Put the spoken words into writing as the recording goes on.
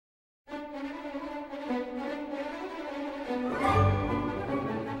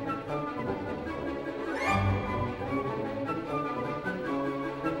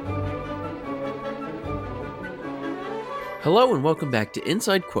Hello and welcome back to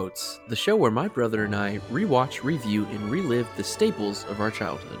Inside Quotes, the show where my brother and I rewatch, review, and relive the staples of our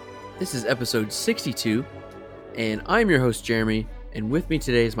childhood. This is episode 62, and I'm your host, Jeremy, and with me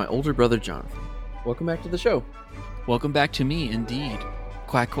today is my older brother, Jonathan. Welcome back to the show. Welcome back to me, indeed.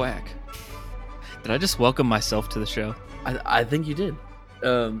 Quack, quack. Did I just welcome myself to the show? I think you did.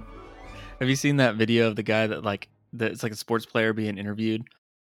 Have you seen that video of the guy that's like a sports player being interviewed,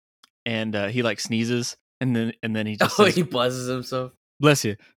 and he like sneezes, and then he just says, he blesses himself. "Bless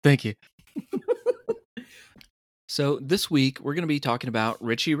you, thank you." So this week we're going to be talking about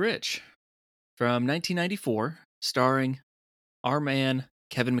Richie Rich from 1994, starring our man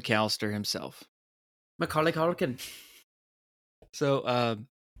Kevin McAllister himself. Macaulay Culkin. So,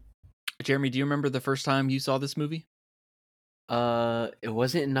 Jeremy, do you remember the first time you saw this movie? It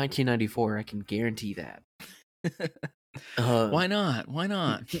wasn't in 1994. I can guarantee that. Why not? Why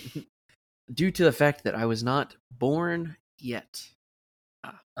not? Due to the fact that I was not born yet.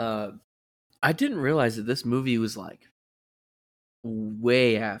 I didn't realize that this movie was like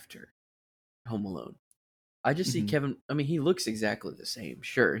way after Home Alone. I just see Kevin. I mean, he looks exactly the same.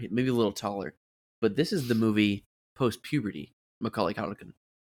 Sure, maybe a little taller, but this is the movie post puberty. Macaulay Culkin.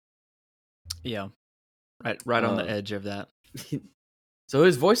 Yeah, right on the edge of that. So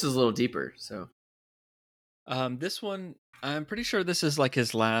his voice is a little deeper. So, this one, I'm pretty sure this is like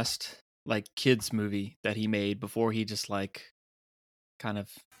his last like kids movie that he made before he just like kind of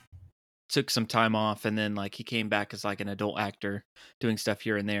took some time off, and then like he came back as like an adult actor doing stuff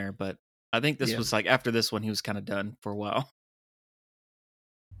here and there. But I think this was like after this one, he was kind of done for a while.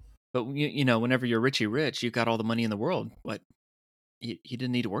 But you know, whenever you're Richie Rich, you got all the money in the world, but he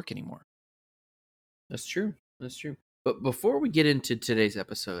didn't need to work anymore. That's true. That's true. But before we get into today's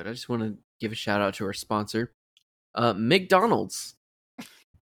episode, I just want to give a shout out to our sponsor, McDonald's.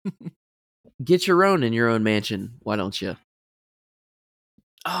 Get your own in your own mansion. Why don't you?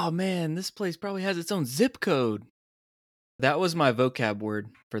 Oh man, this place probably has its own zip code. That was my vocab word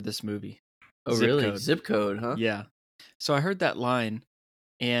for this movie. Oh, zip really? Code. Zip code, huh? Yeah. So I heard that line,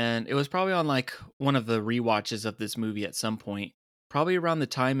 and it was probably on like one of the rewatches of this movie at some point, probably around the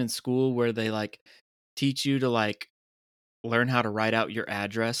time in school where they like teach you to like learn how to write out your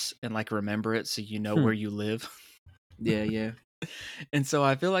address and like remember it so you know where you live. Yeah. And so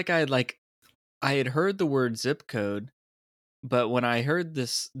I feel like I had heard the word zip code, but when I heard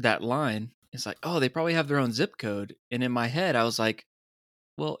that line, it's like, oh, they probably have their own zip code. And in my head, I was like,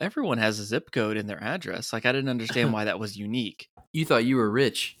 well, everyone has a zip code in their address. Like, I didn't understand why that was unique. You thought you were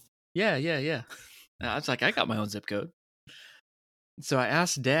rich. Yeah. I was like, I got my own zip code. So I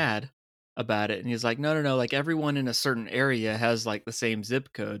asked Dad about it, and he's like, no. Like, everyone in a certain area has like the same zip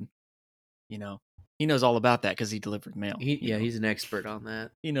code. You know, he knows all about that because he delivered mail. He's an expert on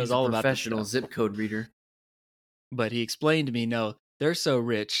that. He knows he's all a about professional zip code reader. But he explained to me, no, they're so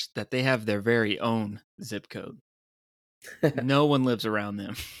rich that they have their very own zip code. No one lives around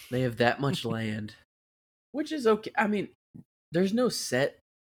them. They have that much land, which is okay. I mean, there's no set.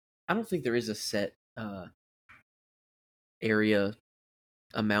 I don't think there is a set area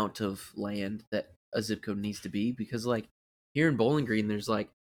amount of land that a zip code needs to be, because like here in Bowling Green, there's like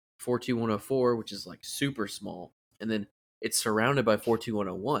 42104, which is like super small, and then it's surrounded by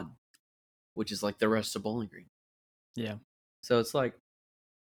 42101, which is like the rest of Bowling Green. Yeah. So it's like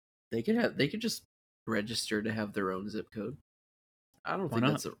they could just register to have their own zip code. I don't think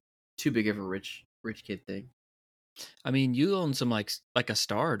that's too big of a rich kid thing. I mean, you own some like a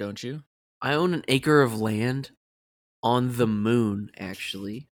star, don't you? I own an acre of land on the moon,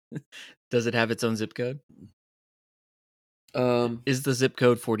 actually. Does it have its own zip code? Is the zip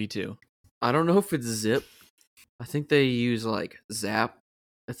code 42? I don't know if it's zip. I think they use like Zap.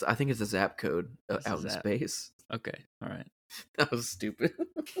 I think it's a Zap code out in space. Okay, all right. That was stupid.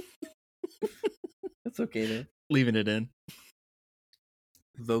 That's okay though. Leaving it in.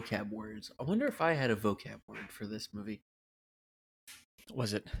 Vocab words. I wonder if I had a vocab word for this movie.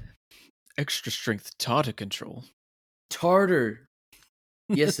 Was it extra strength tartar control? Tartar.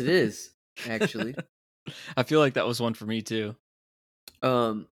 Yes, it is, actually. I feel like that was one for me too.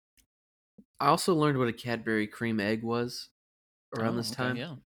 I also learned what a Cadbury cream egg was around this time.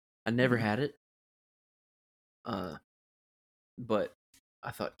 Yeah. I never had it. But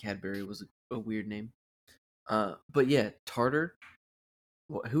I thought Cadbury was a weird name. But yeah, tartar.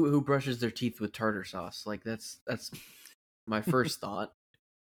 Who brushes their teeth with tartar sauce? Like that's my first thought.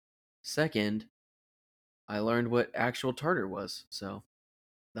 Second, I learned what actual tartar was, so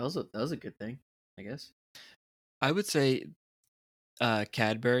that was a good thing, I guess. I would say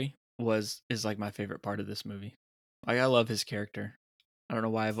Cadbury is like my favorite part of this movie. Like, I love his character. I don't know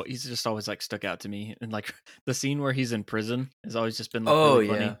why he's just always like stuck out to me. And like the scene where he's in prison has always just been like Oh really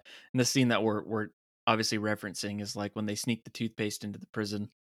funny. yeah. And the scene that we're obviously referencing is like when they sneak the toothpaste into the prison.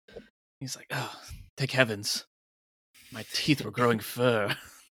 He's like, "Oh, thank heavens, my teeth were growing fur."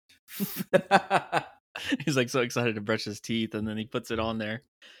 He's like so excited to brush his teeth, and then he puts it on there,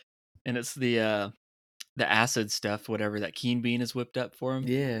 and it's the acid stuff, whatever that Keen Bean has whipped up for him,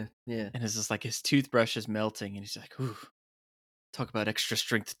 Yeah, yeah. and it's just like his toothbrush is melting, and he's like, "Ooh, talk about extra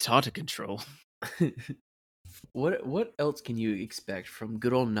strength tartar control." What else can you expect from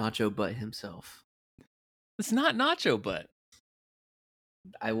good old Nacho Butt himself? It's not Nacho Butt.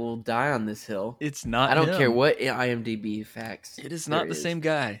 I will die on this hill. It's I not don't care him. what IMDb facts It is there not the is. same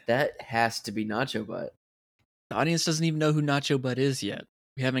guy. That has to be Nacho Butt. The audience doesn't even know who Nacho Butt is yet.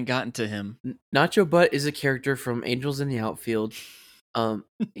 We haven't gotten to him. Nacho Butt is a character from Angels in the Outfield.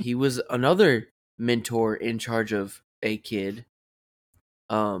 He was another mentor in charge of a kid.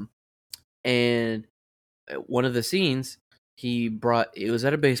 And one of the scenes, it was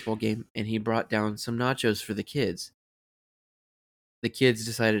at a baseball game, and he brought down some nachos for the kids. The kids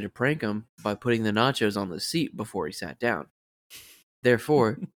decided to prank him by putting the nachos on the seat before he sat down,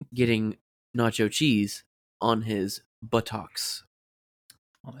 therefore getting nacho cheese on his buttocks.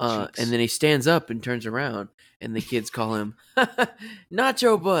 On the cheeks. And then he stands up and turns around, and the kids call him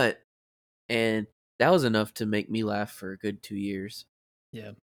Nacho Butt. And that was enough to make me laugh for a good 2 years.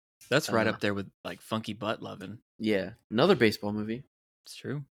 Yeah. That's right up there with like Funky Butt Lovin'. Yeah, another baseball movie. It's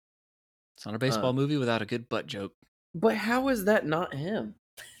true. It's not a baseball movie without a good butt joke. But how is that not him?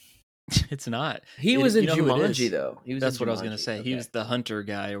 It's not. He was in Jumanji, though. That's what I was going to say. Okay. He was the hunter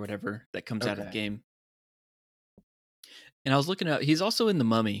guy or whatever that comes out of the game. And I was looking at, he's also in The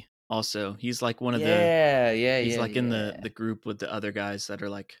Mummy also. He's like one of he's like in the group with the other guys that are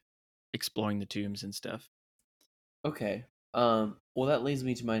like exploring the tombs and stuff. Okay. Well, that leads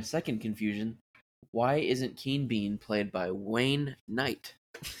me to my second confusion. Why isn't Keen Bean played by Wayne Knight?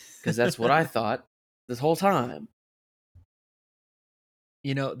 Because that's what I thought this whole time.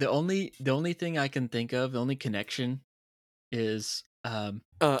 You know, the only thing I can think of, the only connection is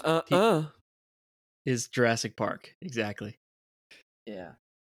is Jurassic Park. Exactly. Yeah.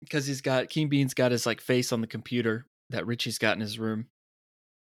 Because Keen Bean's got his like face on the computer that Richie's got in his room.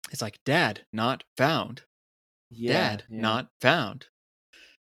 It's like, Dad, not found. Yeah, Dad, not found.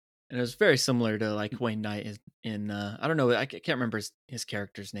 And it was very similar to like Wayne Knight in I don't know, I can't remember his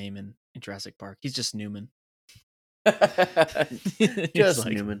character's name in Jurassic Park. He's just Newman. Just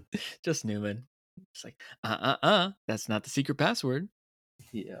like, Newman. Just Newman. It's like, that's not the secret password.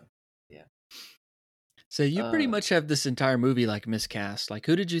 Yeah. So you pretty much have this entire movie like miscast. Like,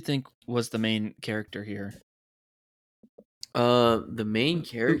 who did you think was the main character here? The main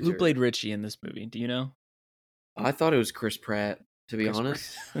character. Who played Richie in this movie? Do you know? I thought it was Chris Pratt, to be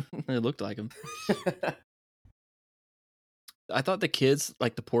honest. It looked like him. I thought the kids,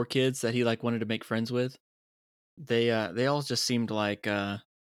 like the poor kids that he like wanted to make friends with, they all just seemed like I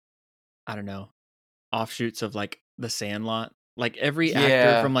don't know, offshoots of like The Sandlot. Like every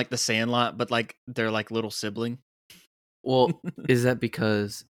actor from like The Sandlot, but like they're like little sibling. Well, is that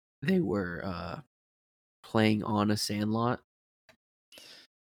because they were playing on a Sandlot?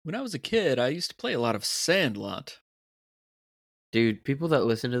 When I was a kid, I used to play a lot of Sandlot. Dude, people that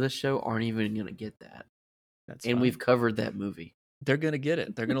listen to this show aren't even gonna get that. That's and fine. We've covered that movie. They're gonna get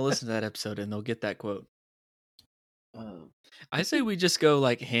it. They're gonna listen to that episode and they'll get that quote. I say we just go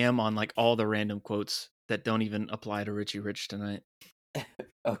like ham on like all the random quotes that don't even apply to Richie Rich tonight.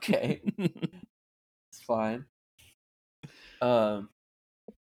 Okay. It's fine.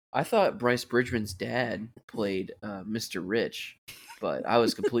 I thought Bryce Bridgman's dad played Mr. Rich, but I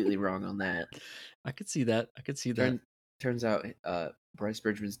was completely wrong on that. I could see that. Turns out Bryce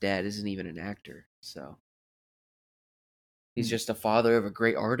Bridgman's dad isn't even an actor, so he's just a father of a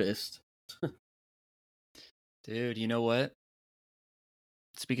great artist. Dude, you know what?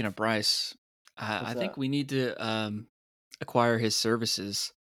 Speaking of Bryce, I think we need to acquire his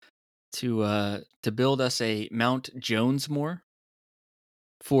services to build us a Mount Jonesmore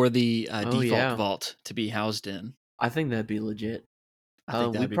for the default vault to be housed in. I think that'd be legit. I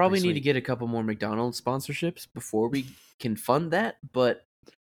think we probably need to get a couple more McDonald's sponsorships before we can fund that, but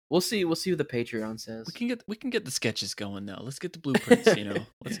we'll see. We'll see what the Patreon says. We can get the sketches going now. Let's get the blueprints.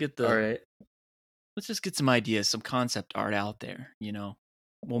 Let's get the. All right. Let's just get some ideas, some concept art out there.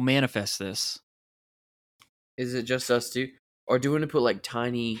 We'll manifest this. Is it just us two, or do we want to put like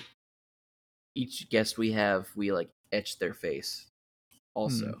tiny? Each guest we have, we like etch their face.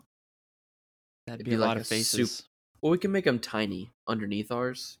 Also, that'd be a lot of faces. Well, we can make them tiny underneath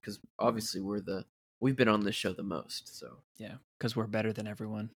ours because obviously we're the We've been on this show the most, so Yeah, because we're better than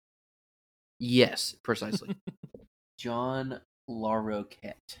everyone. yes, precisely. John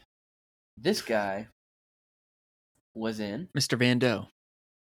LaRoquette. This guy was in Mr. Van Doe.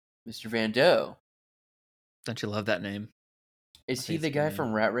 Mr. Van Doe. Don't you love that name? Is I he think it's the a good guy name.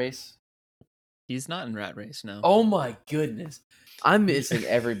 from Rat Race? He's not in Rat Race, no. Oh my goodness. I'm missing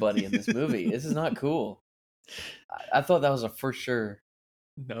everybody in this movie. This is not cool. I thought that was a for sure.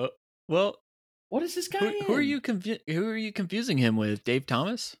 No. Well, What is this guy who are in? you who are you confusing him with? Dave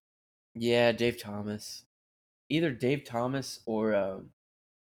Thomas? Yeah, Dave Thomas. Either Dave Thomas or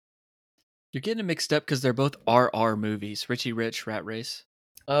You're getting it mixed up because they're both RR movies. Richie Rich, Rat Race.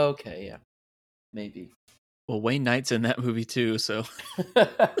 okay, yeah. Maybe. Well, Wayne Knight's in that movie too, so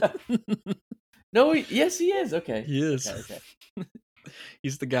No, yes he is. Okay. he is. Okay.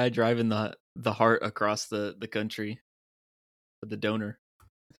 He's the guy driving the heart across the country with the donor.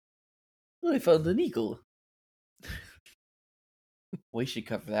 I found an eagle. We should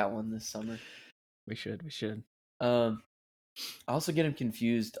cover that one this summer. We should. I also get him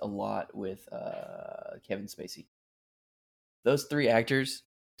confused a lot with Kevin Spacey. Those three actors,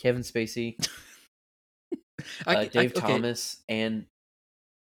 Kevin Spacey, Dave Thomas, and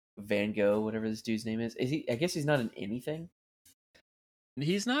Van Gogh, whatever this dude's name is. Is he? I guess he's not in anything.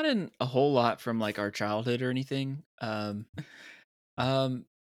 He's not in a whole lot from like our childhood or anything.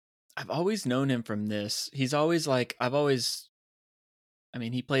 I've always known him from this. He's always like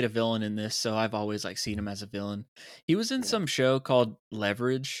he played a villain in this, so I've always like seen him as a villain. He was in some show called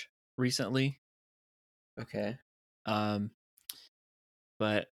Leverage recently. Okay. But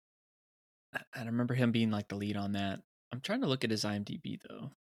I remember him being like the lead on that. I'm trying to look at his IMDb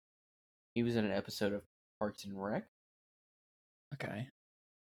though. He was in an episode of Parks and Rec. Okay.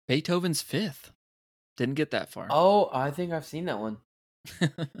 Beethoven's Fifth. Didn't get that far. Oh, I think I've seen that one.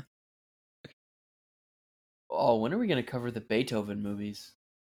 Oh, when are we going to cover the Beethoven movies?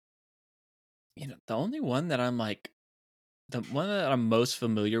 The only one that I'm like, the one that I'm most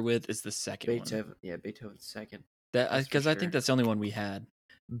familiar with is the second Beethoven. one. Yeah, Beethoven's second. Because I think that's the only one we had.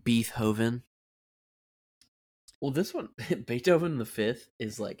 Beethoven. Well, this one, Beethoven the Fifth,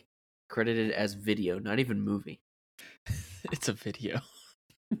 is like credited as video, not even movie. It's a video.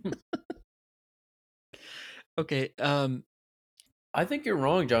 Okay. I think you're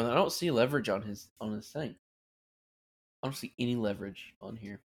wrong, Jonathan. I don't see leverage on his thing. I don't see any leverage on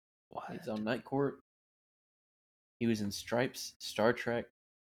here. What? He's on Night Court. He was in Stripes, Star Trek.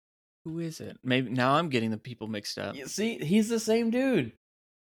 Who is it? Maybe now I'm getting the people mixed up. You see, he's the same dude.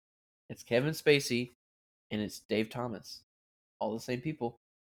 It's Kevin Spacey, and it's Dave Thomas. All the same people.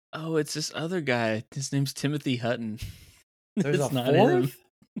 Oh, it's this other guy. His name's Timothy Hutton. There's It's a not fourth? him.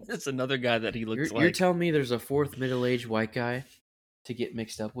 It's another guy that he looks like. You're telling me there's a fourth middle-aged white guy to get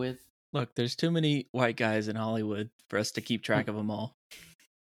mixed up with? Look, there's too many white guys in Hollywood for us to keep track of them all.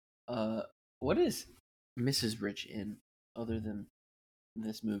 What is Mrs. Rich in other than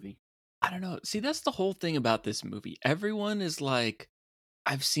this movie? I don't know. See, that's the whole thing about this movie. Everyone is like,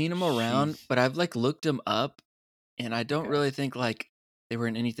 I've seen them around, but I've like looked them up, and I don't really think like they were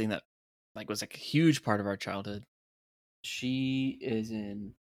in anything that like was like a huge part of our childhood. She is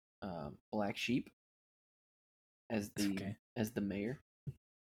in Black Sheep as the mayor.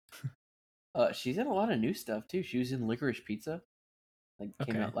 She's in a lot of new stuff too. She was in Licorice Pizza,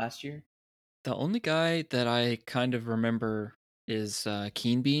 came out last year. The only guy that I kind of remember is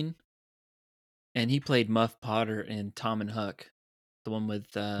Keen Bean, and he played Muff Potter in Tom and Huck, the one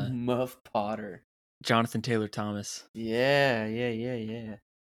with Muff Potter, Jonathan Taylor Thomas. Yeah.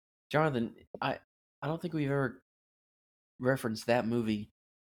 Jonathan, I don't think we've ever referenced that movie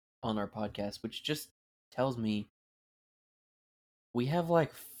on our podcast, which just tells me we have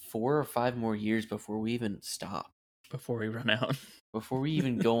like 4 or 5 more years before we even stop. Before we run out. Before we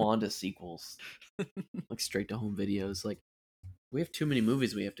even go on to sequels. Like straight to home videos. Like, we have too many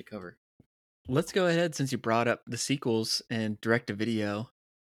movies we have to cover. Let's go ahead, since you brought up the sequels and direct-to-video.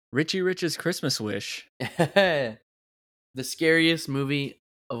 Richie Rich's Christmas Wish. The scariest movie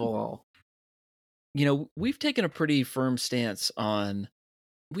of all. We've taken a pretty firm stance on,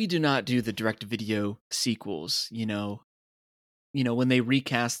 we do not do the direct-to-video sequels. When they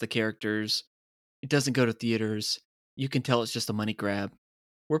recast the characters, it doesn't go to theaters. You can tell it's just a money grab.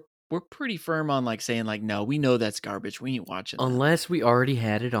 We're pretty firm on like saying like, no, we know that's garbage. We ain't watching that. Unless we already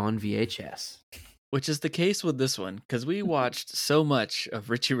had it on VHS. Which is the case with this one, because we watched so much of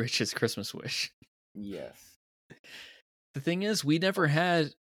Richie Rich's Christmas Wish. Yes. The thing is, we never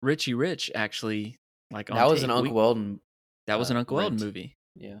had Richie Rich actually like on That was tape. an Uncle Weldon. That was an Uncle Weldon rent. movie.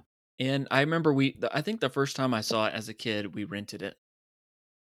 Yeah. And I remember I think the first time I saw it as a kid, we rented it.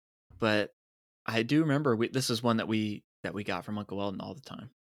 But I do remember this is one that we got from Uncle Weldon all the time.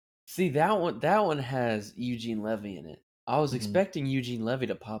 See, that one has Eugene Levy in it. I was Mhm. expecting Eugene Levy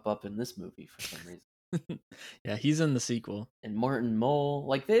to pop up in this movie for some reason. Yeah, he's in the sequel. And Martin Mull,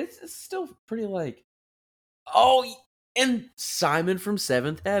 like it's still pretty like, oh, and Simon from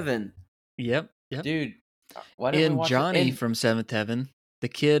Seventh Heaven, Yep. dude. Why didn't we And watch it? Johnny from Seventh Heaven, the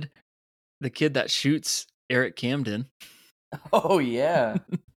kid that shoots Eric Camden. Oh yeah,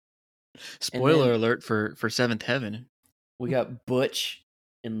 and Spoiler then alert for Seventh Heaven. we got Butch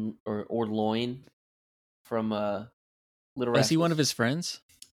or Loin from Little Oh, is he one of Rascals. his friends?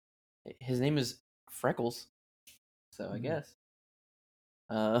 His name is Freckles, so I Mm. guess.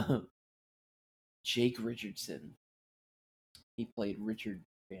 Uh, Jake Richardson. He played Richard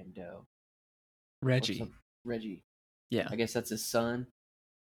Van Doe. Reggie. Reggie. Yeah. I guess that's his son.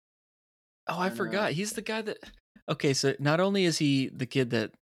 Oh, I forgot. He's the guy that. Okay, so not only is he the kid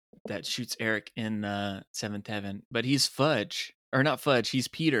that shoots Eric in Seventh Heaven, but he's Fudge, or not Fudge. He's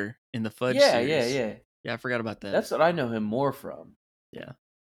Peter in the Fudge Yeah, series. yeah. Yeah, I forgot about that. That's what I know him more from. Yeah.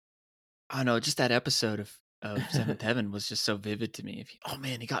 I know. Just that episode of Seventh Heaven was just so vivid to me. Oh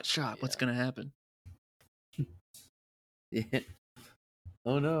man, he got shot. What's gonna happen? Yeah.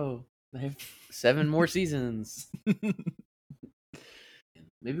 Oh no, they have 7 more seasons.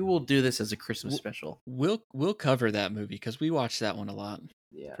 Maybe we'll do this as a Christmas special. We'll cover that movie because we watched that one a lot.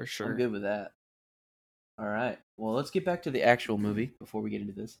 Yeah, for sure. I'm good with that. All right. Well, let's get back to the actual movie before we get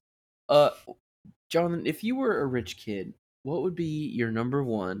into this. Jonathan, if you were a rich kid, what would be your number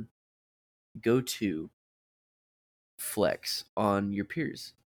one go-to flex on your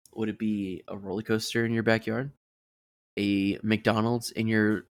peers? Would it be a roller coaster in your backyard? A McDonald's in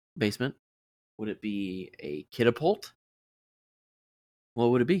your basement? Would it be a catapult?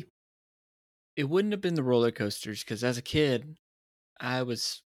 What would it be? It wouldn't have been the roller coasters because as a kid, I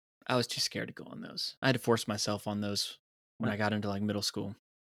was too scared to go on those. I had to force myself on those when I got into like middle school.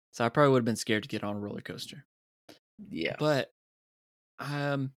 So I probably would have been scared to get on a roller coaster. Yeah. But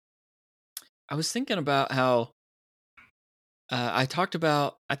I was thinking about how I talked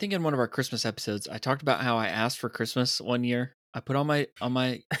about, I think in one of our Christmas episodes, I talked about how I asked for Christmas one year. I put on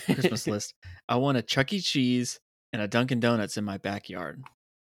my Christmas list, I want a Chuck E. Cheese and a Dunkin' Donuts in my backyard.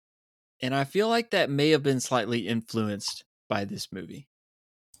 And I feel like that may have been slightly influenced by this movie.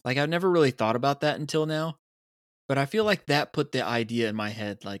 Like I've never really thought about that until now, but I feel like that put the idea in my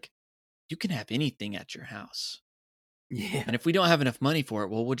head like you can have anything at your house. Yeah. And if we don't have enough money for it,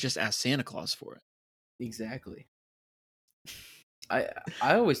 well, we'll just ask Santa Claus for it. Exactly. I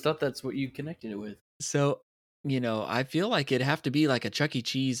always thought that's what you connected it with. So, I feel like it'd have to be like a Chuck E.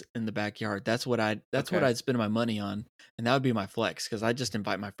 Cheese in the backyard. That's what I'd spend my money on, and that would be my flex because I'd just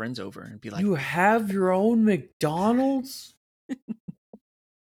invite my friends over and be like, You have your own McDonald's?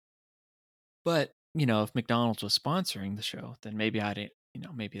 but if McDonald's was sponsoring the show, then maybe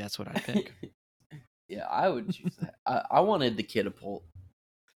maybe that's what I'd pick. Yeah, I would choose that. I wanted the catapult.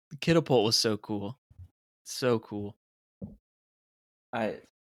 The catapult was so cool, so cool. I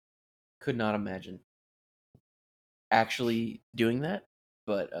could not imagine actually doing that,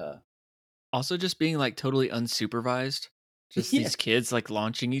 but Also, just being like totally unsupervised, just yeah. these kids like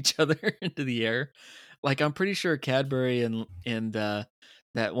launching each other into the air. Like I'm pretty sure Cadbury and that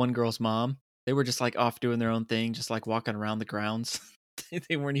one girl's mom, they were just like off doing their own thing, just like walking around the grounds.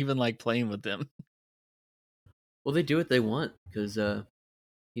 They weren't even like playing with them. Well, they do what they want because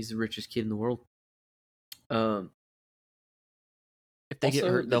he's the richest kid in the world. If they get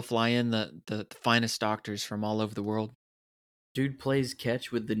Also, hurt, they'll fly in the finest doctors from all over the world. dude plays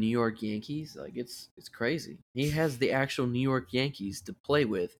catch with the New York Yankees. Like it's crazy. He has the actual New York Yankees to play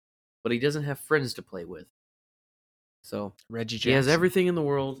with, but he doesn't have friends to play with. So Reggie he has Jackson. everything in the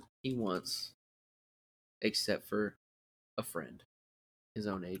world he wants, except for a friend his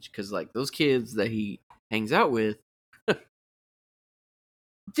own age. Because like those kids that he hangs out with,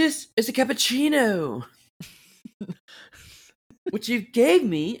 this is a cappuccino. What you gave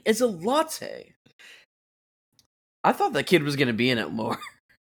me is a latte. I thought that kid was gonna be in it more.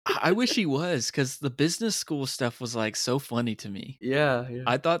 I wish he was because the business school stuff was like so funny to me. Yeah.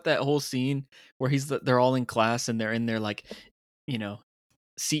 I thought that whole scene where they're all in class and they're in their like,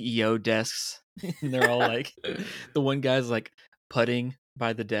 CEO desks and they're all like, the one guy's like putting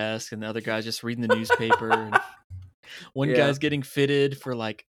by the desk and the other guy's just reading the newspaper. And one guy's getting fitted for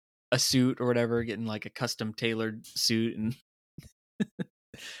like a suit or whatever, getting like a custom tailored suit. And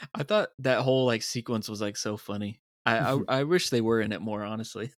I thought that whole like sequence was like so funny. I wish they were in it more,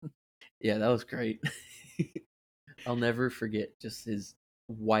 honestly. Yeah, that was great. I'll never forget just his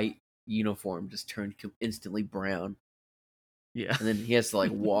white uniform just turned instantly brown. Yeah. and then he has to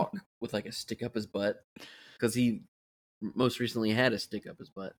like walk with like a stick up his butt because he most recently had a stick up his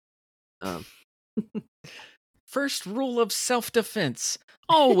butt. First rule of self-defense: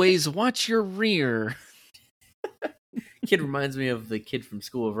 always watch your rear. Kid reminds me of the kid from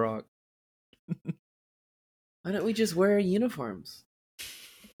School of Rock. Why don't we just wear uniforms?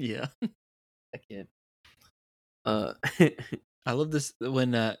 Yeah. That kid. I love this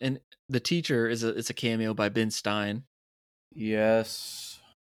when and the teacher it's a cameo by Ben Stein. Yes.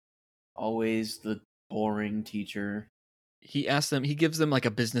 Always the boring teacher. He gives them like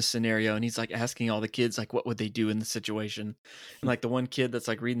a business scenario, and he's like asking all the kids like what would they do in the situation. And like the one kid that's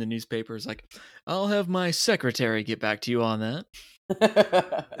like reading the newspaper is like, I'll have my secretary get back to you on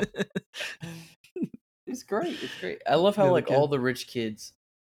that. It's great. It's great. I love The how other like all kid. the rich kids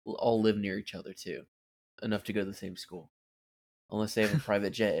all live near each other too, enough to go to the same school, unless they have a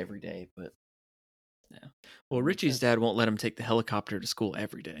private jet every day. But Yeah. Well, that makes Richie's sense. dad won't let him take the helicopter to school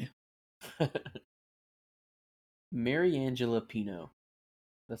every day. Mary Angela Pino,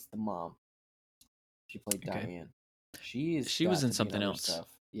 that's the mom. She played Okay. Diane. She's She was got in to be in something other else. stuff.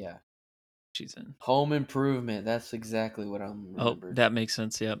 Yeah, She's in. Home Improvement. That's exactly what I'm Oh, remembered. that makes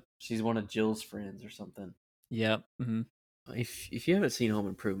sense. Yep. She's one of Jill's friends or something. Yep. Mm-hmm. If you haven't seen Home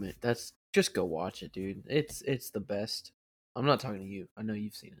Improvement, that's just go watch it, dude. It's the best. I'm not talking to you. I know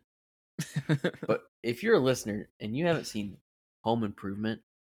you've seen it. But if you're a listener and you haven't seen Home Improvement,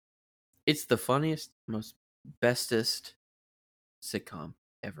 it's the funniest, most bestest sitcom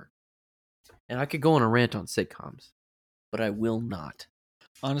ever. And I could go on a rant on sitcoms, but I will not.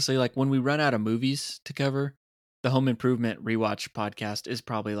 Honestly, like when we run out of movies to cover, the Home Improvement rewatch podcast is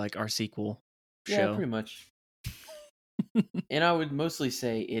probably like our sequel Yeah, show. pretty much. And I would mostly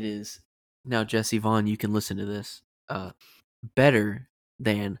say it is now, Jesse Vaughn, you can listen to this. Better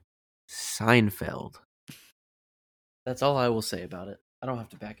than Seinfeld. That's all I will say about it. I don't have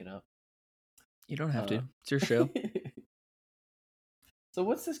to back it up. You don't have to. It's your show. So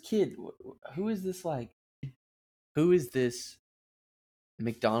what's this kid? Who is this like? Who is this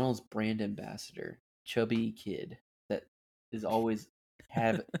McDonald's brand ambassador? Chubby kid that is always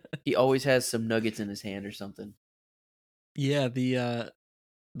have he always has some nuggets in his hand or something. Yeah, the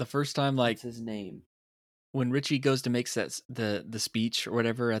first time like What's his name? when Richie goes to make the speech or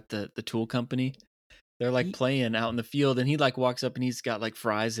whatever at the tool company, they're like He, playing out in the field, and he like walks up and he's got like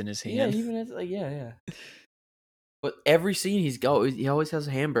fries in his yeah, hand. he even has like yeah. But every scene he always has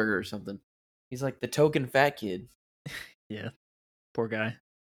a hamburger or something. He's like the token fat kid. Yeah, poor guy.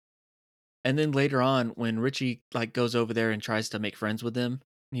 And then later on, when Richie like goes over there and tries to make friends with them,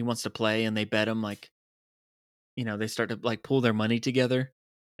 and he wants to play, and they bet him like, they start to like pull their money together,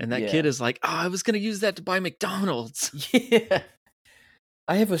 and that kid Yeah. is like, "Oh, I was gonna use that to buy McDonald's." Yeah.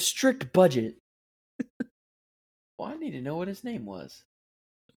 I have a strict budget. Well, I need to know what his name was.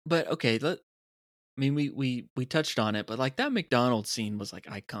 But okay, I mean, we touched on it, but like that McDonald's scene was like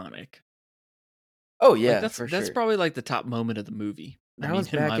iconic. Oh Like yeah, that's for that's sure. probably like the top moment of the movie. I That mean,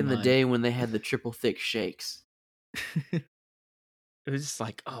 was in back my in the mind, day when they had the triple thick shakes. it was just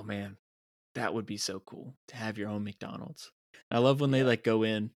like, oh man, that would be so cool to have your own McDonald's. I love when they Yeah. like go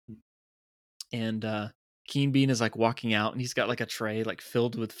in and Keen Bean is like walking out and he's got like a tray like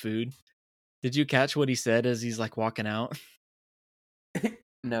filled with food. Did you catch what he said as he's like walking out?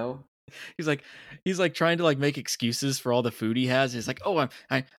 No. He's like trying to like make excuses for all the food he has. He's like, "Oh,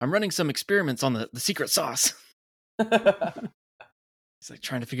 I'm running some experiments on the secret sauce." He's like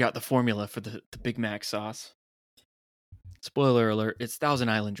trying to figure out the formula for the Big Mac sauce. Spoiler alert, it's Thousand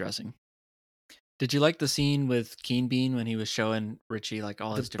Island dressing. Did you like the scene with Keen Bean when he was showing Richie like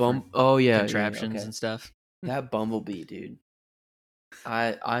all his different Oh yeah, contraptions okay. and stuff? That bumblebee, dude.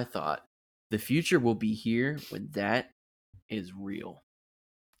 I thought the future will be here when that is real.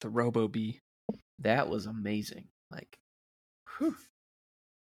 The Robo Bee. That was amazing. Like, whew.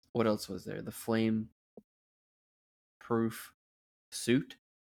 What else was there? The flame proof suit?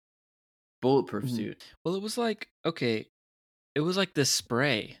 Bulletproof suit. Well, it was like okay, it was like this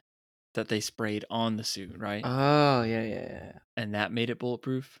spray that they sprayed on the suit, right? Oh, yeah. And that made it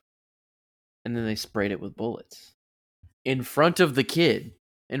bulletproof. And then they sprayed it with bullets. In front of the kid.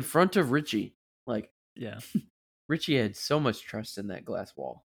 In front of Richie. Like, Yeah. Richie had so much trust in that glass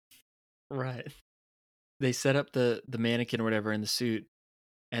wall. Right. They set up the mannequin or whatever in the suit,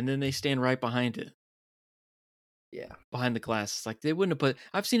 and then they stand right behind it, Yeah. behind the glass. It's like they wouldn't have put.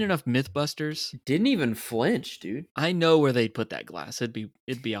 I've seen enough MythBusters. Didn't even flinch, dude. I know where they'd put that glass. It'd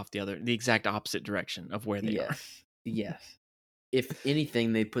be off the exact opposite direction of where they are. Yes. If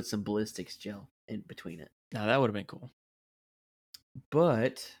anything, they put some ballistics gel in between it. Now that would have been cool.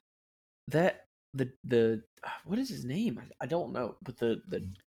 But that the what is his name? I don't know, but the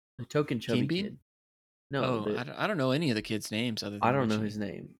token chubby Keen Bean? kid. No, Oh, I don't know any of the kids' names other I than don't know his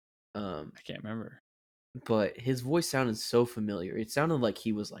Richie. name. I can't remember. But his voice sounded so familiar. It sounded like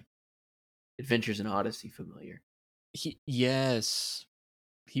he was like Adventures in Odyssey familiar. Yes,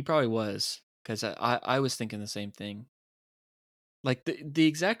 he probably was because I was thinking the same thing. Like the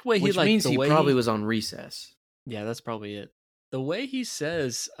exact way Which means the he way probably was on Recess. yeah, that's probably it. The way he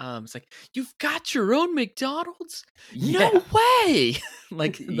says, it's like, "You've got your own McDonald's? Yeah. No way!"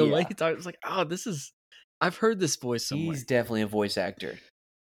 Like the way Yeah. he talks, like, "Oh, this is." I've heard this voice He's somewhere. definitely a voice actor.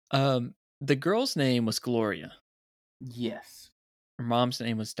 The girl's name was Gloria. Yes. Her mom's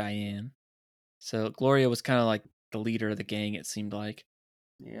name was Diane. So Gloria was kind of like the leader of the gang. It seemed like,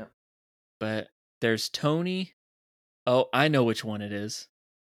 Yeah. but there's Tony. Oh, I know which one it is.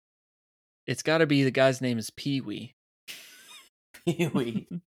 It's got to be the guy's name is Pee Wee. Pee-wee.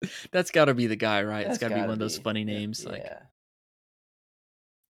 That's got to be the guy, right? It's That's got to be gotta one of those be. funny names. Like Yeah.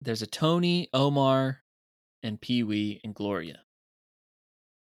 there's a Tony, Omar, and Pee Wee and Gloria.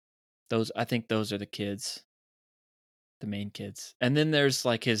 I think those are the kids, the main kids. And then there's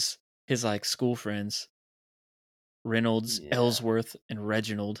like his like school friends, Reynolds, Yeah. Ellsworth, and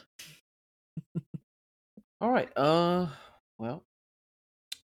Reginald. All right. Well,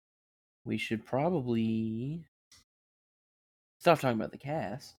 we should probably stop talking about the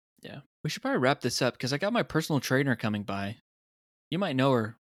cast. Yeah. We should probably wrap this up because I got my personal trainer coming by. You might know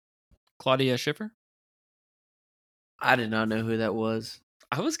her, Claudia Schiffer. I did not know who that was.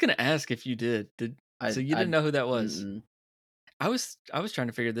 I was gonna ask if you did. So you didn't know who that was? Mm-mm. I was trying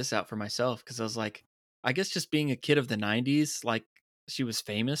to figure this out for myself because I was like, I guess just being a kid of the '90s, like she was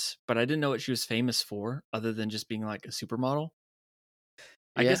famous, but I didn't know what she was famous for other than just being like a supermodel.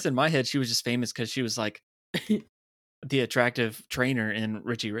 I Yeah. guess in my head she was just famous because she was like the attractive trainer in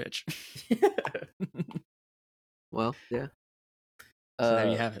Richie Rich. Well, yeah. So there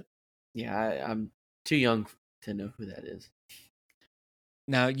you have it. Yeah, I'm too young to know who that is.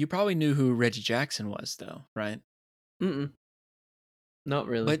 Now you probably knew who Reggie Jackson was, though, right? Mm-mm. Not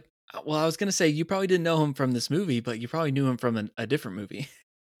really. But well, I was gonna say you probably didn't know him from this movie, but you probably knew him from a different movie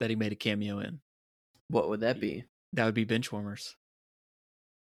that he made a cameo in. What would that be? That would be Benchwarmers.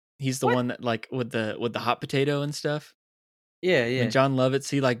 He's the What? one that like with the hot potato and stuff. Yeah, yeah. When John Lovitz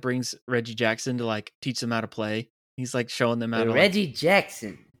he like brings Reggie Jackson to like teach them how to play. He's like showing them how to like Reggie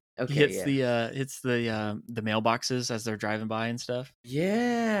Jackson. he Okay, hits yeah. the mailboxes as they're driving by and stuff.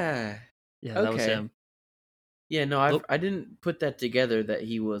 Yeah. Yeah, that was Okay. him. Yeah, no, Look, I didn't put that together that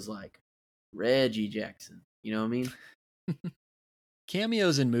he was like Reggie Jackson. You know what I mean?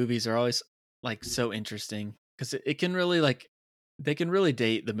 cameos in movies are always like so interesting because it can really like they can really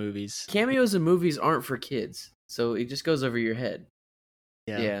date the movies. Cameos in movies aren't for kids, so it just goes over your head.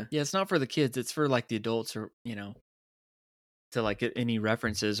 Yeah. Yeah, it's not for the kids, it's for like the adults or to like get any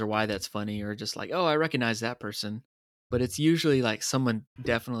references or why that's funny or just like, oh, I recognize that person. But it's usually like someone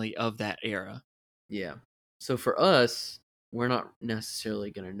definitely of that era. Yeah. So for us, we're not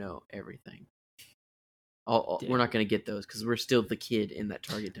necessarily going to know everything. We're not going to get those because we're still the kid in that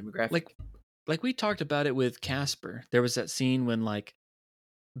target demographic. Like we talked about it with Casper. There was that scene when like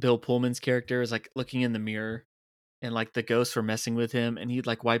Bill Pullman's character is like looking in the mirror and like the ghosts were messing with him and he'd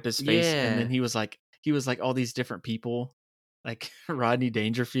like wipe his face and then Yeah. he was like all these different people like Rodney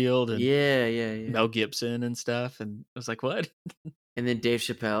Dangerfield and Yeah. Mel Gibson and stuff and I was like what? And then Dave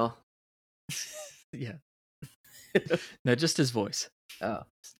Chappelle. Yeah. No, just his voice. Oh.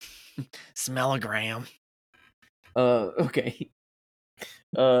 Smellogram. Okay.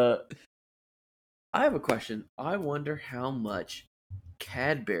 I have a question. I wonder how much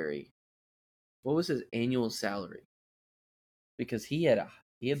Cadbury, what was his annual salary? Because he had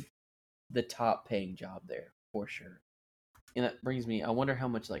the top paying job there for sure. And that brings me, I wonder how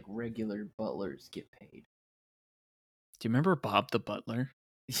much like regular butlers get paid. Do you remember Bob the Butler?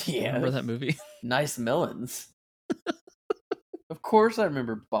 Yeah. Remember that movie? Nice melons. Of course I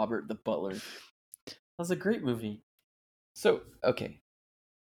remember Bobbert the Butler. That was a great movie. So, okay.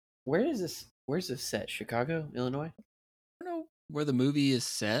 Where's this set? Chicago, Illinois? I don't know where the movie is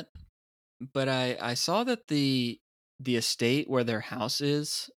set, but I saw that the estate where their house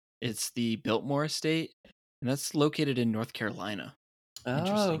is, it's the Biltmore estate, and that's located in North Carolina. Oh,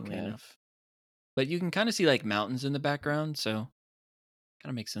 Interestingly okay. enough. But you can kind of see like mountains in the background, so kind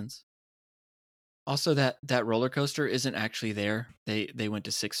of makes sense. Also, that roller coaster isn't actually there. They went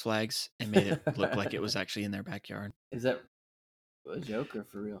to Six Flags and made it look like it was actually in their backyard. Is that a joke or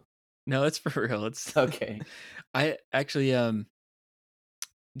for real? No, it's for real. It's Okay. I actually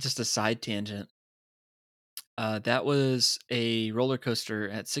just a side tangent. That was a roller coaster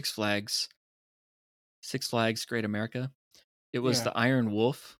at Six Flags Six Flags Great America. It was Yeah. the Iron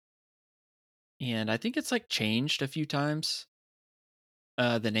Wolf, and I think it's like changed a few times,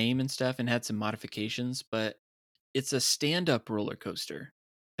 the name and stuff, and had some modifications. But it's a stand-up roller coaster.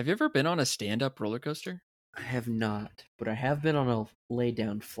 Have you ever been on a stand-up roller coaster? I have not, but I have been on a lay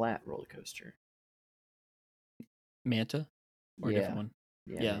down flat roller coaster. Manta or a different Yeah. one?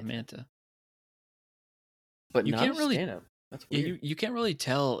 Yeah, Yeah, man. Manta. But You not can't a really, stand up. That's yeah, weird. you can't really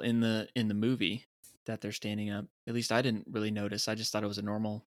tell in the movie that they're standing up. At least I didn't really notice. I just thought it was a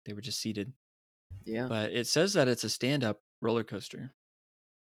normal. They were just seated. Yeah. But it says that it's a stand-up roller coaster.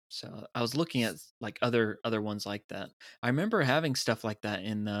 So I was looking at like other ones like that. I remember having stuff like that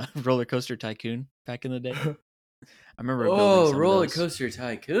in Roller Coaster Tycoon back in the day. I remember building Oh, some of Roller those. Coaster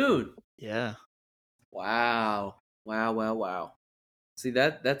Tycoon. Yeah. Wow. Wow, wow, wow. See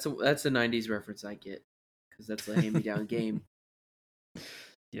that's a 90s reference I get cuz that's a hand-me-down game.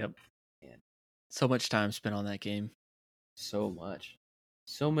 Yep. Man, So much time spent on that game. so much.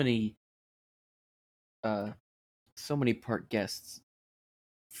 So many uh so many park guests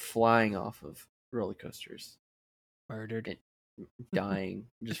flying off of roller coasters Murdered. and dying,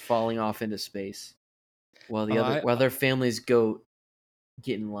 just falling off into space while Oh, while their families go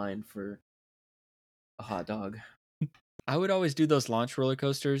get in line for a hot dog. I would always do those launch roller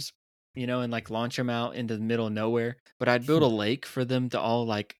coasters, and like launch them out into the middle of nowhere. But I'd build a lake for them to all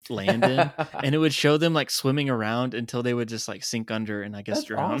like land in, and it would show them like swimming around until they would just like sink under and I guess That's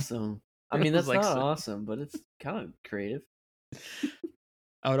drown. awesome. I It mean, was that's like not awesome, but it's kind of creative.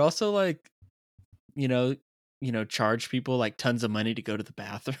 I would also like, you know, charge people like tons of money to go to the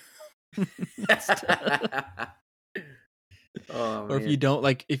bathroom. Oh Or man.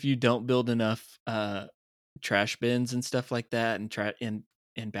 if you don't build enough trash bins and stuff like that and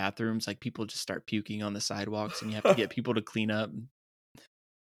and bathrooms, like people just start puking on the sidewalks and you have to get people to clean up.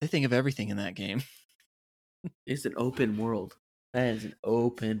 They think of everything in that game. It's an open world. That is an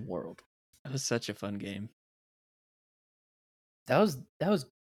open world. That was such a fun game. That was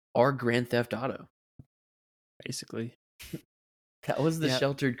our Grand Theft Auto. Basically. That was the Yeah.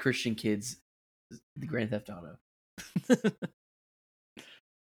 sheltered Christian kids, the Grand Theft Auto.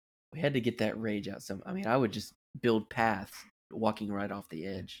 We had to get that rage out some. I mean, I would just build paths walking right off the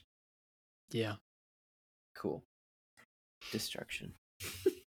edge. Yeah. Cool. Destruction.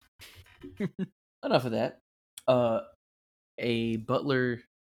 Enough of that. A butler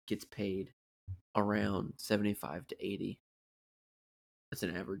gets paid around 75 to 80. That's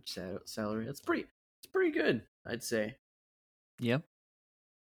an average salary. It's pretty good, I'd say. Yeah.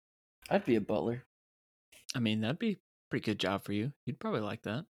 I'd be a butler. I mean, that'd be a pretty good job for you. You'd probably like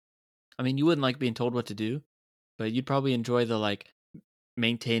that. I mean, you wouldn't like being told what to do, but you'd probably enjoy the like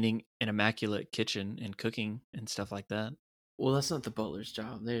maintaining an immaculate kitchen and cooking and stuff like that. Well, that's not the butler's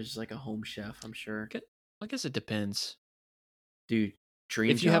job. There's like a home chef, I'm sure. I guess it depends. Dude,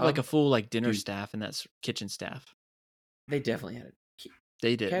 dream If you have like a job, full like dinner dude. staff and that's kitchen staff, They definitely had it.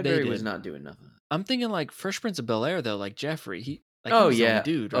 they did. Cadbury was not doing nothing. I'm thinking like Fresh Prince of Bel Air though, like Jeffrey. He was Oh the yeah, only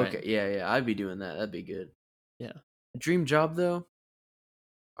dude, right? okay, yeah. I'd be doing that. That'd be good. Yeah. Dream job though.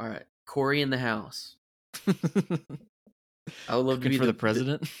 All right, Corey in the house. I would love to Cooking be for the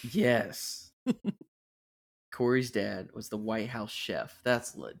president. Yes. Corey's dad was the White House chef.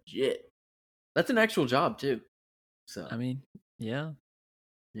 That's legit. That's an actual job too. So I mean, yeah.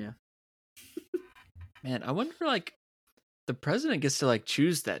 Yeah. Man, I wonder like the president gets to like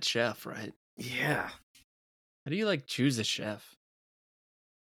choose that chef, right? yeah. How do you like choose a chef?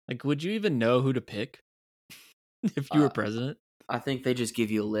 Like, would you even know who to pick if you were president? I think they just give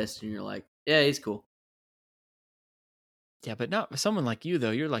you a list and you're like, yeah, he's cool. Yeah, but not someone like you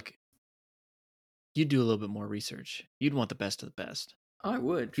though. You're like, you'd do a little bit more research. You'd want the best of the best. I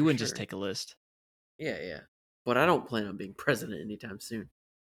would. You wouldn't just take a list. Yeah. But I don't plan on being president anytime soon.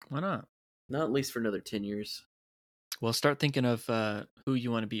 Why not? Not at least for another 10 years. Well, start thinking of who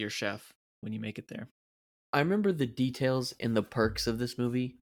you want to be your chef when you make it there. I remember the details and the perks of this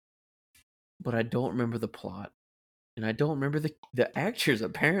movie, but I don't remember the plot. And I don't remember the actors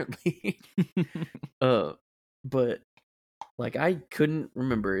apparently. But like I couldn't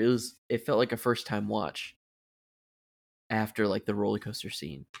remember. It felt like a first time watch after like the roller coaster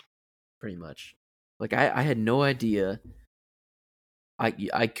scene, pretty much. Like I had no idea.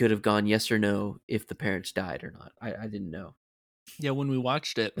 I could have gone yes or no if the parents died or not. I didn't know. Yeah, when we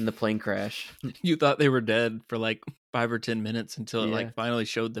watched it, In the plane crash, you thought they were dead for like 5 or 10 minutes until it Yeah. like finally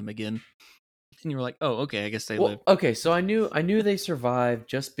showed them again, and you were like, "Oh, okay, I guess they well, lived." okay, so I knew they survived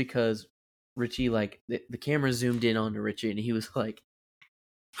just because Richie, like the camera zoomed in onto Richie and he was like,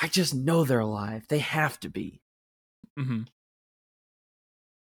 I just know they're alive. They have to be. Mm-hmm.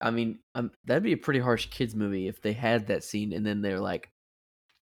 I mean, that'd be a pretty harsh kids movie if they had that scene and then they're like,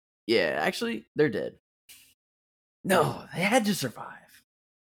 yeah, actually, they're dead. No, they had to survive.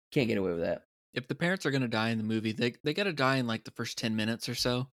 Can't get away with that. If the parents are gonna die in the movie, they gotta die in like the first 10 minutes or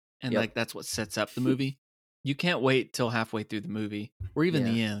so, and Yep. like that's what sets up the movie. You can't wait till halfway through the movie or even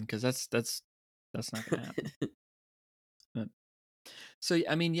Yeah. the end because that's not gonna happen. But- so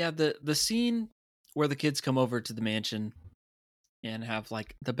I mean, yeah, the scene where the kids come over to the mansion and have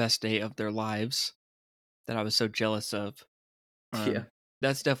like the best day of their lives that I was so jealous of. Yeah.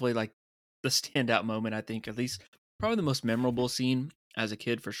 That's definitely like the standout moment. I think at least probably the most memorable scene as a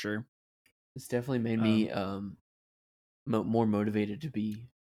kid for sure. It's definitely made me more motivated to be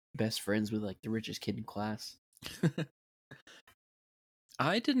best friends with like the richest kid in class.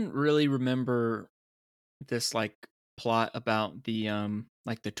 I didn't really remember this like plot about the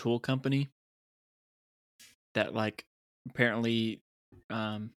like the tool company that like apparently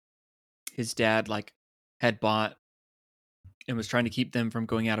um his dad like had bought and was trying to keep them from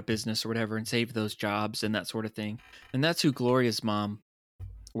going out of business or whatever and save those jobs and that sort of thing. And that's who Gloria's mom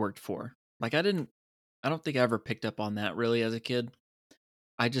worked for. Like I don't think I ever picked up on that really as a kid.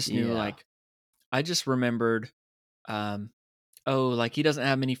 I just knew Yeah. like I just remembered um oh like he doesn't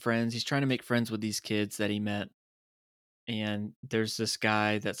have many friends. He's trying to make friends with these kids that he met. And there's this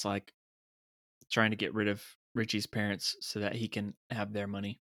guy that's like trying to get rid of Richie's parents so that he can have their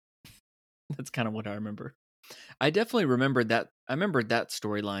money. That's kind of what I remember. I definitely remembered that. I remembered that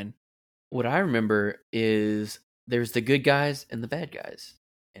storyline. What I remember is there's the good guys and the bad guys,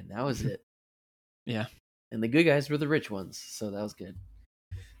 and that was it. Yeah. And the good guys were the rich ones, so that was good.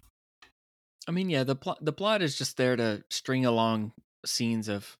 I mean, yeah, the plot is just there to string along scenes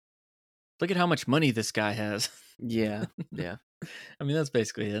of look at how much money this guy has. Yeah, yeah. I mean, that's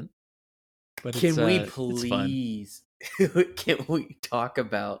basically it. But Can we it's fun. please? Can we talk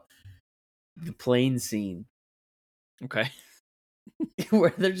about the plane scene Okay.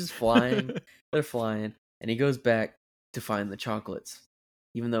 where they're just flying? They're flying, and he goes back to find the chocolates,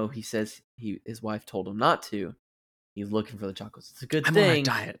 even though he says his wife told him not to. He's looking for the chocolates. It's a good I'm on a thing.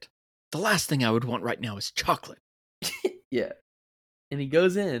 diet. The last thing I would want right now is chocolate. Yeah, and he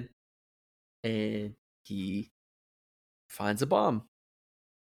goes in, and he finds a bomb,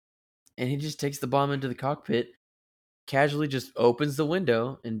 and he just takes the bomb into the cockpit, casually just opens the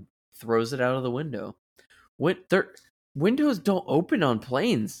window and throws it out of the window. Windows don't open on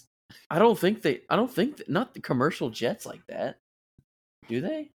planes. I don't think not the commercial jets like that. Do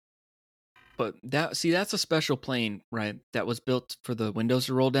they? But that's a special plane, right? That was built for the windows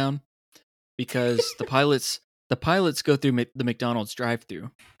to roll down because the pilots go through the McDonald's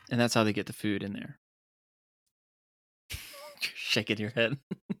drive-through, and that's how they get the food in there. You're shaking your head.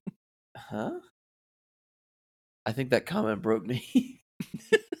 Huh? I think that comment broke me.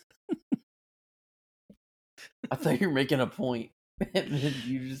 I thought you were making a point, and then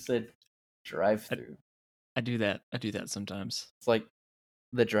you just said drive I, through. I do that. I do that sometimes. It's like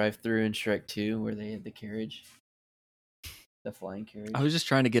the drive through in Shrek 2 where they had the carriage, the flying carriage. I was just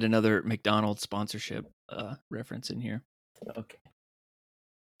trying to get another McDonald's sponsorship reference in here. Okay.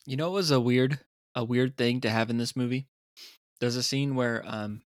 You know, it was a weird thing to have in this movie. There's a scene where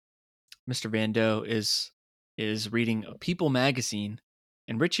Mr. Van Doe is reading a People magazine,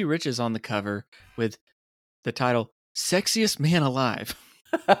 and Richie Rich is on the cover with the title "Sexiest Man Alive."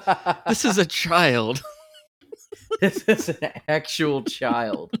 This is a child. This is an actual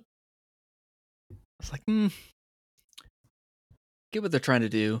child. It's like, get what they're trying to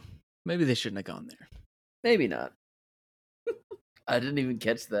do. Maybe they shouldn't have gone there. Maybe not. I didn't even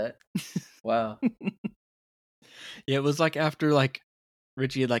catch that. Wow. Yeah, it was like after like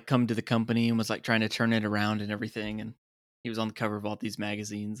Richie had like come to the company and was like trying to turn it around and everything, and he was on the cover of all these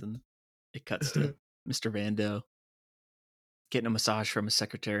magazines, and it cuts to Mr. Van Doe getting a massage from his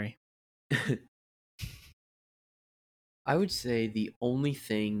secretary. I would say the only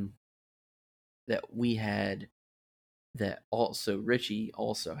thing that we had that also Richie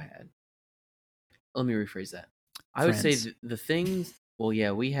also had. Let me rephrase that. I would say Friends. the things. Well,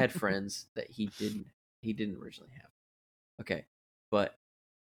 yeah, we had friends that he didn't originally have. Okay, but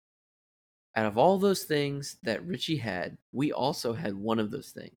out of all those things that Richie had, we also had one of those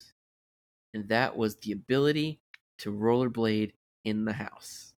things, and that was the ability to rollerblade in the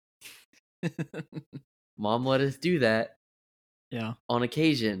house. Mom let us do that Yeah. on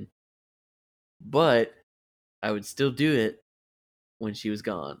occasion, but I would still do it when she was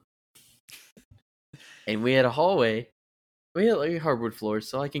gone. And we had a hallway. We had like hardwood floors,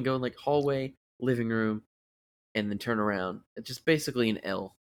 so I can go in like hallway, living room, and then turn around. It's just basically an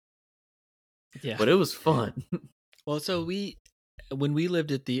L. Yeah. But it was fun. Well, so when we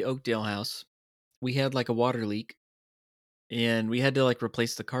lived at the Oakdale house, we had like a water leak and we had to like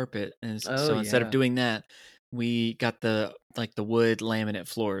replace the carpet. And Oh so instead of yeah. doing that, we got the like the wood laminate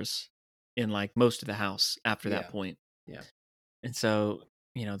floors in like most of the house after that Yeah. point. Yeah. And so,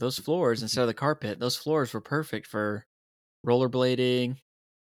 those floors instead of the carpet, those floors were perfect for rollerblading.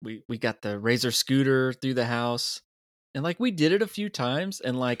 We got the Razor scooter through the house. And like we did it a few times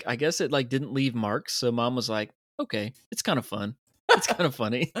and like I guess it like didn't leave marks. So mom was like, "Okay, it's kind of fun. It's kind of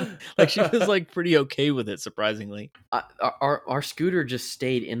funny." Like she was like pretty okay with it surprisingly. Our scooter just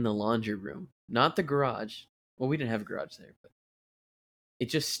stayed in the laundry room, not the garage. Well, we didn't have a garage there, but it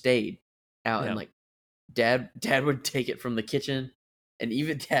just stayed out. And Yeah. like dad would take it from the kitchen, and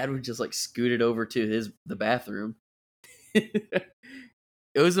even dad would just like scoot it over to the bathroom.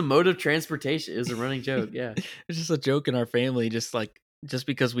 It was a mode of transportation. It was a running joke. Yeah. It's just a joke in our family just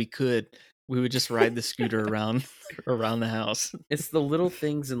because we could, we would just ride the scooter around around the house. It's the little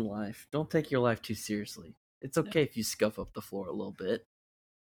things in life. Don't take your life too seriously. It's Yeah. okay if you scuff up the floor a little bit.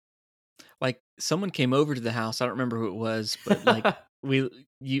 Like someone came over to the house. I don't remember who it was, but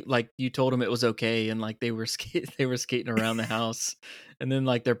like you told them it was okay, and like they were skating around the house, and then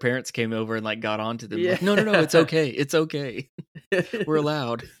like their parents came over and like got onto them Yeah. like no, it's okay, it's okay, we're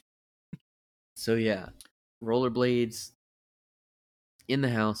allowed. So yeah, rollerblades in the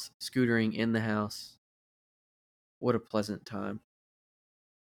house, scootering in the house. What a pleasant time.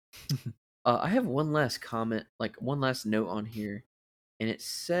 I have one last comment, like one last note on here, and it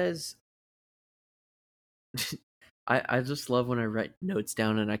says, I just love when I write notes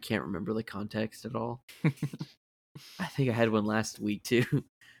down and I can't remember the context at all. I think I had one last week too,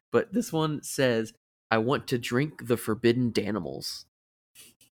 but this one says, "I want to drink the forbidden Danimals."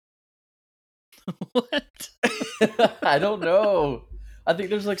 What? I don't know. I think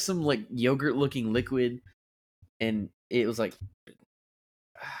there's like some like yogurt looking liquid, and it was like,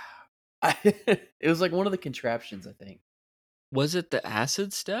 it was like one of the contraptions. I think. Was it the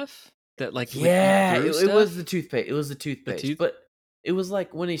acid stuff that like would eat Yeah, through it was stuff? the toothpaste. It was the The toothpaste, tooth. but it was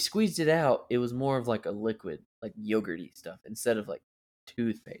like when he squeezed it out, it was more of like a liquid, like yogurty stuff instead of like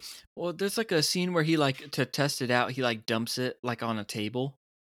toothpaste. Well, there's like a scene where he like to test it out, he like dumps it like on a table,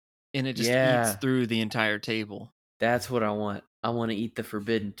 and it just eats Yeah, through the entire table. that's what I want. I want to eat the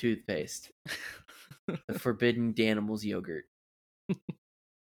forbidden toothpaste, the forbidden Danimals yogurt.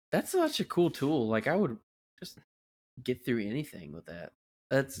 That's such a cool tool. Like I would just get through anything with that.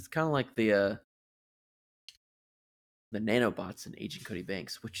 That's kind of like the nanobots in Agent Cody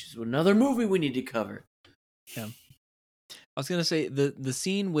Banks, which is another movie we need to cover. Yeah. I was gonna say the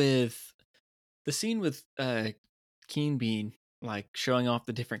scene with Keen Bean like showing off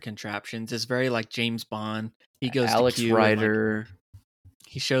the different contraptions is very like James Bond. He goes to Alex Q and like Rider.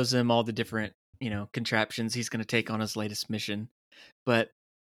 he shows him all the different contraptions he's gonna take on his latest mission. But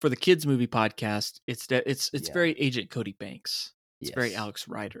for the kids movie podcast, it's Yeah. very Agent Cody Banks. It's very Yes. Alex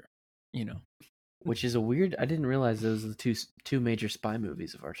Rider. You know. Which is a weird. I didn't realize those are the two major spy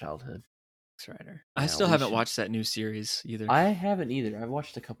movies of our childhood. Alex Rider. I Yeah, still we haven't should. watched that new series either. I haven't either. I've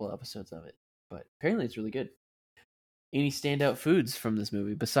watched a couple episodes of it, but apparently it's really good. Any standout foods from this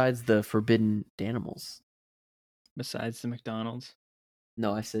movie besides the forbidden Danimals? Besides the McDonald's.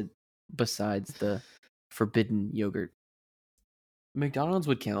 No, I said besides the forbidden yogurt. McDonald's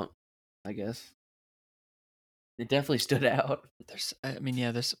would count, I guess. It definitely stood out. There's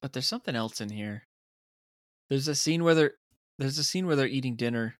something else in here. There's a scene where they're eating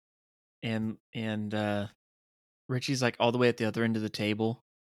dinner and Richie's like all the way at the other end of the table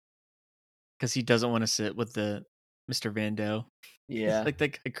because he doesn't want to sit with the Mr. Van Doe. Yeah. Like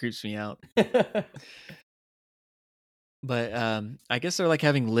that guy creeps me out. But I guess they're like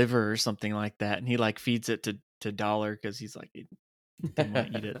having liver or something like that, and he like feeds it to Dollar because he's like he didn't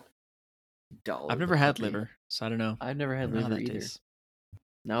want to eat it. Dollar I've the never had puppy. liver, so I don't know. I've never I had don't know how liver that either. tastes.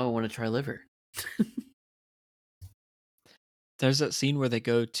 Now I want to try liver. There's that scene where they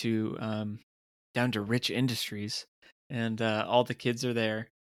go to down to Rich Industries, and all the kids are there,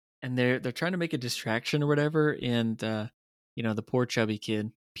 and they're trying to make a distraction or whatever, and the poor chubby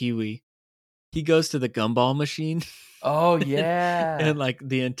kid Pee Wee, he goes to the gumball machine. Oh yeah. And like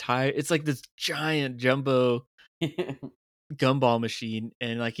it's like this giant jumbo gumball machine,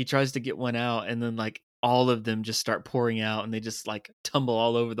 and like he tries to get one out, and then like all of them just start pouring out, and they just like tumble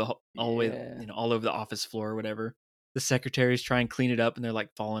all over all the way Yeah. all over the office floor or whatever. The secretaries try and clean it up, and they're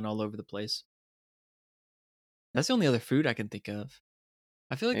like falling all over the place. That's the only other food I can think of.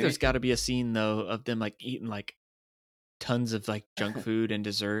 I feel like Maybe- there's got to be a scene though of them like eating like tons of like junk food and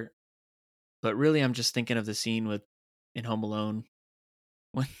dessert. But really, I'm just thinking of the scene in Home Alone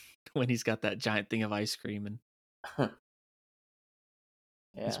when he's got that giant thing of ice cream and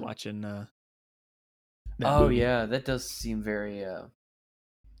He's Yeah. watching that Oh movie. yeah, that does seem very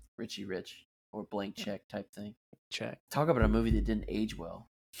Richie Rich or Blank Check type thing. Check. Talk about a movie that didn't age well.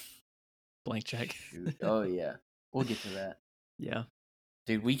 Blank Check. Shoot. Oh yeah, we'll get to that. Yeah.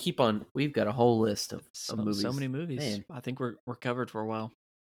 Dude, we've got a whole list of movies. So many movies. Man. I think we're covered for a while.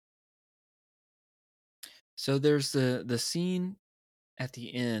 So there's the scene at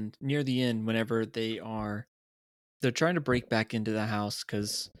the end, near the end, whenever they're trying to break back into the house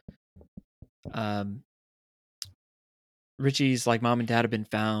because Richie's like mom and dad have been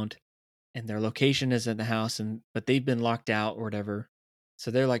found and their location is in the house, but they've been locked out or whatever.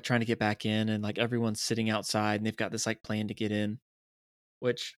 So they're like trying to get back in, and like everyone's sitting outside and they've got this like plan to get in.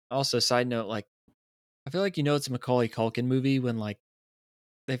 Which also, side note, like I feel like it's a Macaulay Culkin movie when like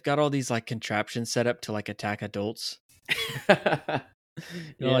they've got all these like contraptions set up to like attack adults.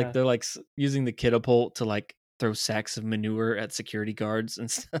 Like they're like using the catapult to like throw sacks of manure at security guards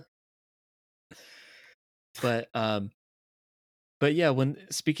and stuff. But yeah, when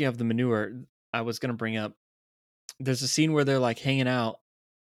speaking of the manure, I was gonna bring up there's a scene where they're like hanging out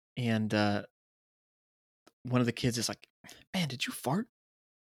and one of the kids is like, "Man, did you fart?"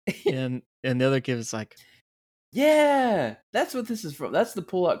 and the other kid is like, "Yeah, that's what this is from. That's the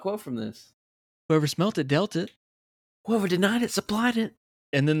pull-out quote from this. Whoever smelt it dealt it. Whoever denied it supplied it."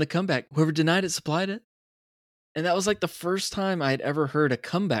 And then the comeback, whoever denied it supplied it. And that was like the first time I'd ever heard a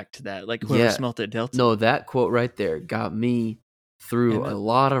comeback to that. Like whoever smelt it dealt it. No, that quote right there got me through a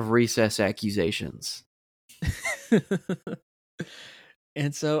lot of recess accusations.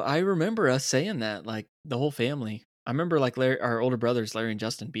 And so I remember us saying that, like the whole family. I remember like our older brothers, Larry and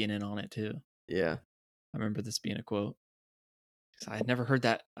Justin, being in on it too. Yeah. I remember this being a quote. Because I'd never heard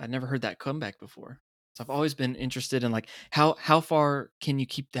that comeback before. So I've always been interested in like how far can you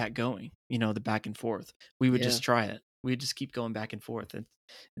keep that going? The back and forth. We would just try it. We'd just keep going back and forth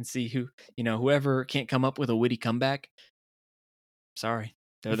and see whoever can't come up with a witty comeback. Sorry,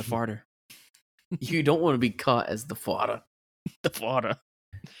 they're the farter. You don't want to be caught as the fodder. The fodder.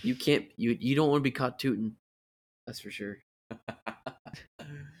 You can't. You don't want to be caught tooting. That's for sure.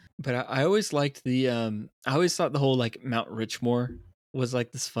 But I always liked I always thought the whole like Mount Richmore was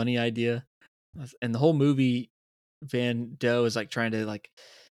like this funny idea, and the whole movie, Van Doe is like trying to like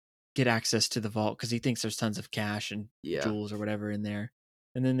get access to the vault because he thinks there's tons of cash and jewels or whatever in there,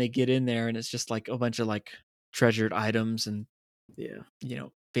 and then they get in there and it's just like a bunch of like treasured items and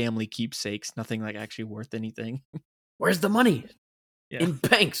family keepsakes, nothing like actually worth anything. Where's the money? In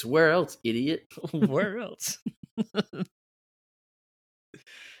banks. Where else, idiot? Where else?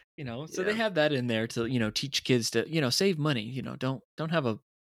 So they have that in there to teach kids to save money. Don't have a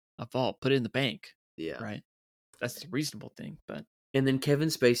vault, put it in the bank. Yeah, right. That's the reasonable thing. But and then Kevin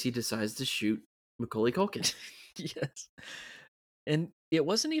Spacey decides to shoot Macaulay Culkin. Yes, and it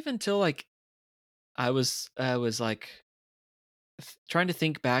wasn't even until like I was like trying to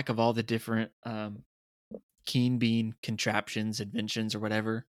think back of all the different Keen Bean contraptions, inventions, or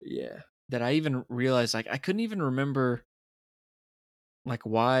whatever. Yeah, that I even realized like I couldn't even remember like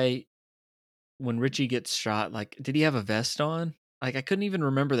why when Richie gets shot, like did he have a vest on? Like I couldn't even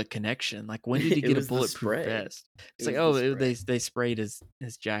remember the connection. Like when did he get a bulletproof vest? It's like they sprayed his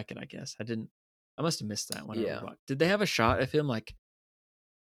jacket. I guess I must have missed that one. Yeah. Did they have a shot of him like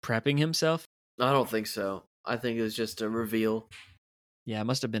prepping himself? I don't think so. I think it was just a reveal. Yeah, it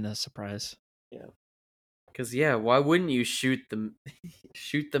must have been a surprise. Yeah. Because why wouldn't you shoot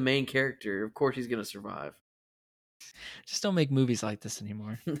the main character? Of course he's gonna survive. Just don't make movies like this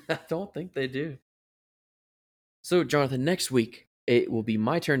anymore. I don't think they do. So Jonathan, next week it will be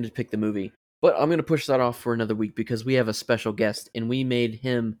my turn to pick the movie, but I'm gonna push that off for another week because we have a special guest and we made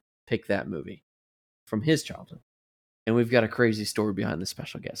him pick that movie from his childhood, and we've got a crazy story behind the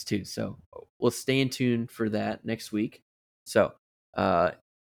special guest too. So we'll stay in tune for that next week. So we're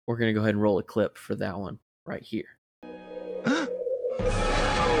gonna go ahead and roll a clip for that one right here.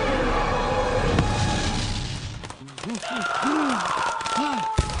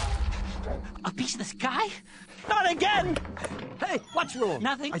 A piece of the sky? Not again! Hey, what's wrong?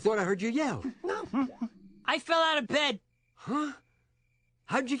 Nothing. I thought I heard you yell. No. I fell out of bed. Huh?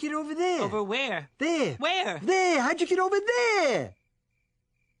 How'd you get over there? Over where? There. Where? There. How'd you get over there?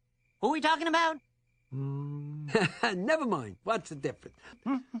 Who are we talking about? Never mind. What's the difference?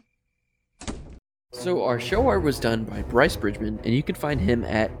 So our show art was done by Bryce Bridgman, and you can find him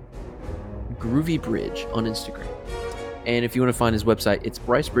at Groovy Bridge on Instagram. And if you want to find his website, it's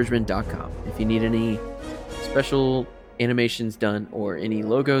brycebridgman.com. If you need any special animations done or any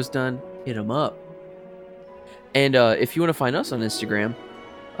logos done, hit him up. And if you want to find us on Instagram,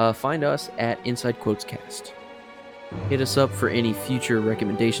 find us at Inside Quotes Cast. Hit us up for any future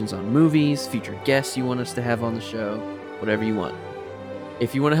recommendations on movies, future guests you want us to have on the show, whatever you want.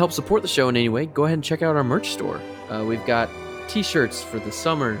 If you want to help support the show in any way, go ahead and check out our merch store. We've got t-shirts for the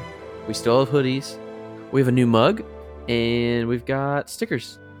summer. We still have hoodies. We have a new mug, and we've got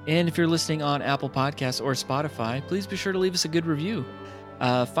stickers. And if you're listening on Apple Podcasts or Spotify, please be sure to leave us a good review.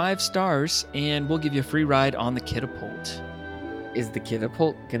 5 stars, and we'll give you a free ride on the Catapult. Is the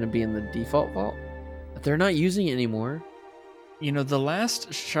Catapult going to be in the default vault? They're not using it anymore. You know, the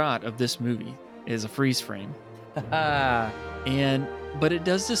last shot of this movie is a freeze frame. Ah. But it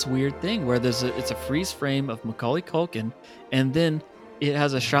does this weird thing where it's a freeze frame of Macaulay Culkin, and then it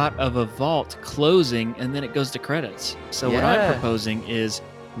has a shot of a vault closing, and then it goes to credits. So what I'm proposing is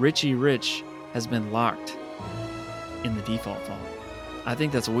Richie Rich has been locked in the default vault. I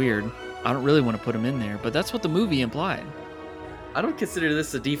think that's weird. I don't really want to put him in there, but that's what the movie implied. I don't consider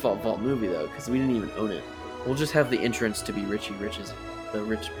this a default vault movie, though, because we didn't even own it. We'll just have the entrance to be Richie Rich's, the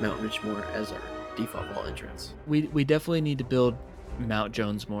Mount Richmore, as our default vault entrance. We definitely need to build Mount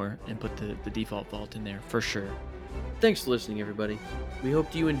Jonesmore and put the default vault in there, for sure. Thanks for listening, everybody. We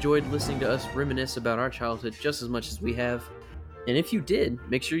hope you enjoyed listening to us reminisce about our childhood just as much as we have. And if you did,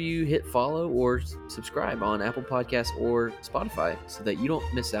 make sure you hit follow or subscribe on Apple Podcasts or Spotify so that you don't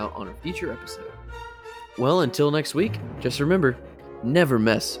miss out on a future episode. Well, until next week, just remember, never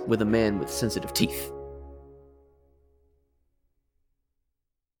mess with a man with sensitive teeth.